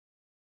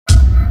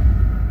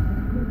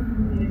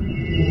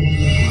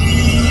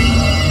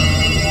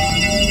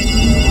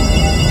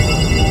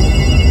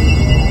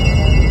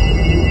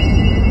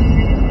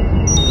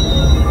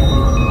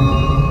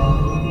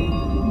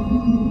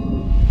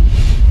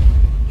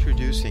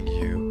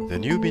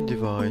new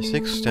BeanDevice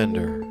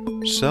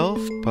Xtender,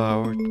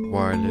 self-powered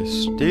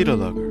wireless data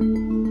logger.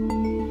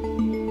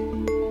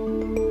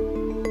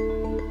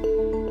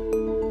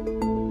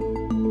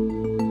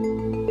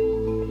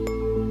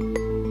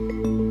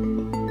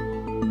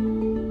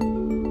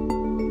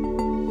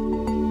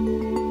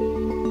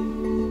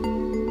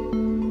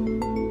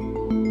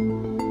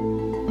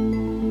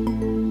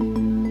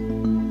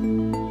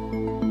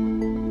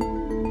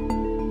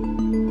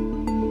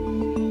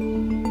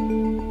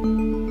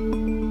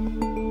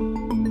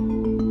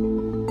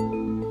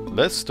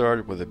 Let's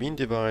start with the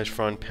BeanDevice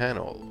front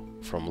panel,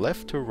 from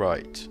left to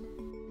right.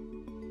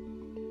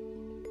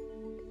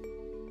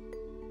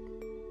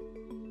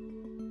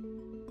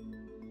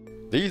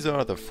 These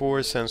are the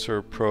 4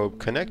 sensor probe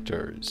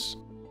connectors.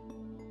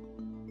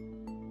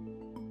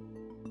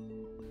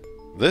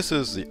 This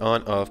is the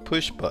on-off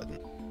push button.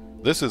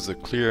 This is the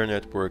clear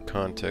network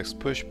context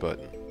push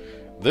button.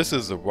 This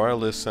is the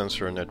wireless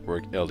sensor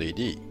network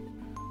LED.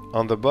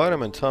 On the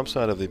bottom and top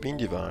side of the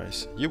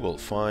BeanDevice, you will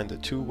find the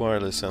 2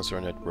 wireless sensor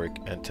network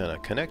antenna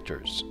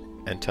connectors,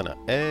 antenna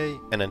A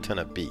and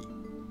antenna B.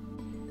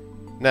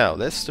 Now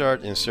let's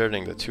start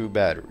inserting the 2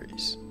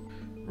 batteries.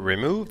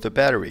 Remove the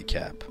battery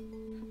cap.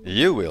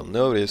 You will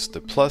notice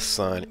the plus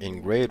sign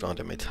engraved on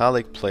the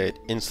metallic plate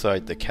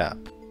inside the cap.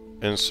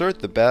 Insert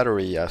the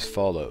battery as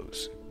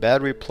follows: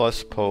 battery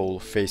plus pole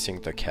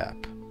facing the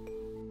cap.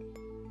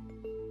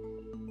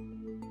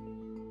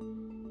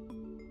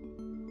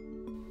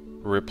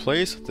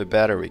 Replace the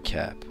battery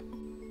cap.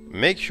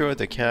 Make sure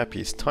the cap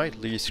is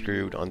tightly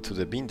screwed onto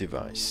the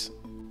BeanDevice.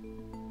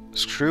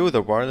 Screw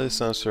the wireless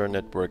sensor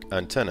network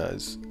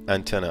antennas,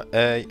 antenna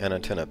A and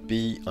antenna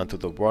B, onto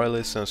the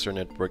wireless sensor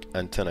network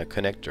antenna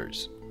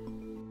connectors.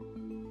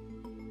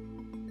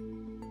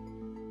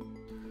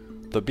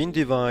 The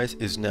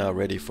BeanDevice is now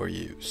ready for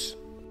use.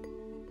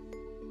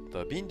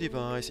 The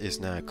BeanDevice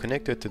is now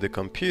connected to the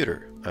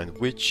computer on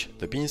which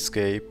the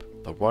BeanScape,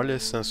 the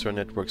wireless sensor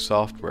network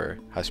software,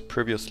 has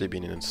previously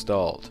been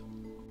installed.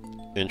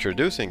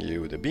 Introducing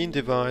you the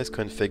BeanDevice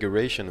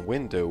configuration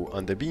window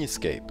on the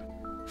BeanScape.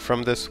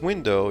 From this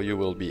window, you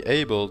will be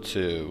able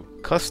to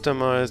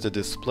customize the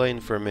display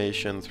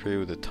information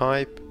through the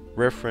type,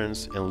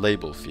 reference, and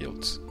label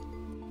fields.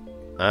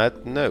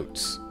 Add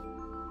notes.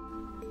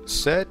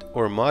 Set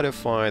or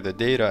modify the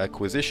data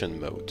acquisition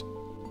mode.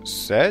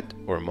 Set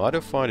or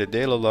modify the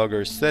data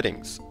logger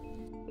settings.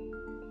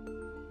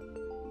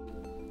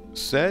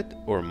 Set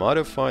or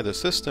modify the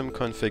system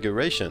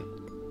configuration.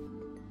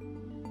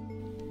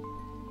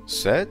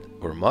 Set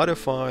or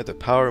modify the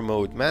power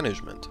mode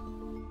management.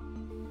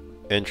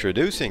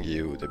 Introducing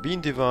you the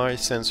BeanDevice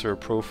sensor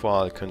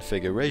profile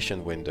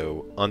configuration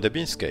window on the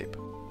BeanScape.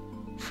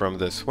 From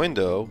this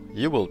window,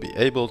 you will be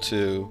able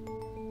to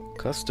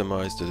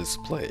customize the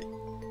display.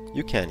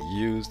 You can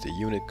use the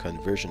unit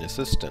conversion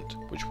assistant,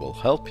 which will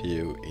help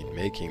you in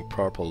making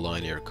proper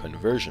linear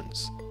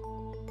conversions.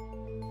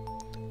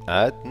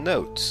 Add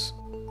notes.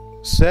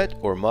 Set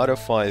or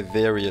modify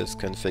various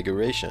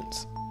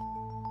configurations.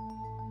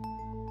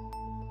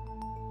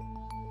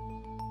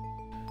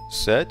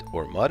 Set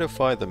or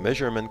modify the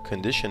measurement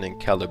conditioning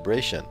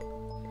calibration.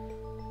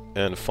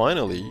 And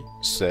finally,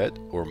 set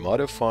or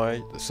modify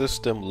the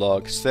system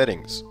log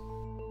settings.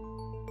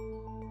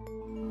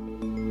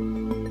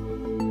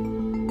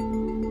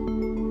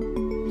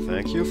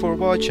 Thank you for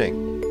watching.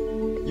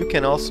 You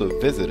can also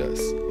visit us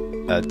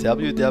at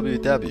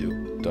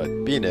www.beane.com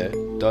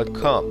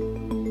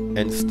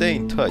and stay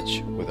in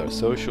touch with our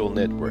social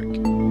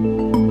network.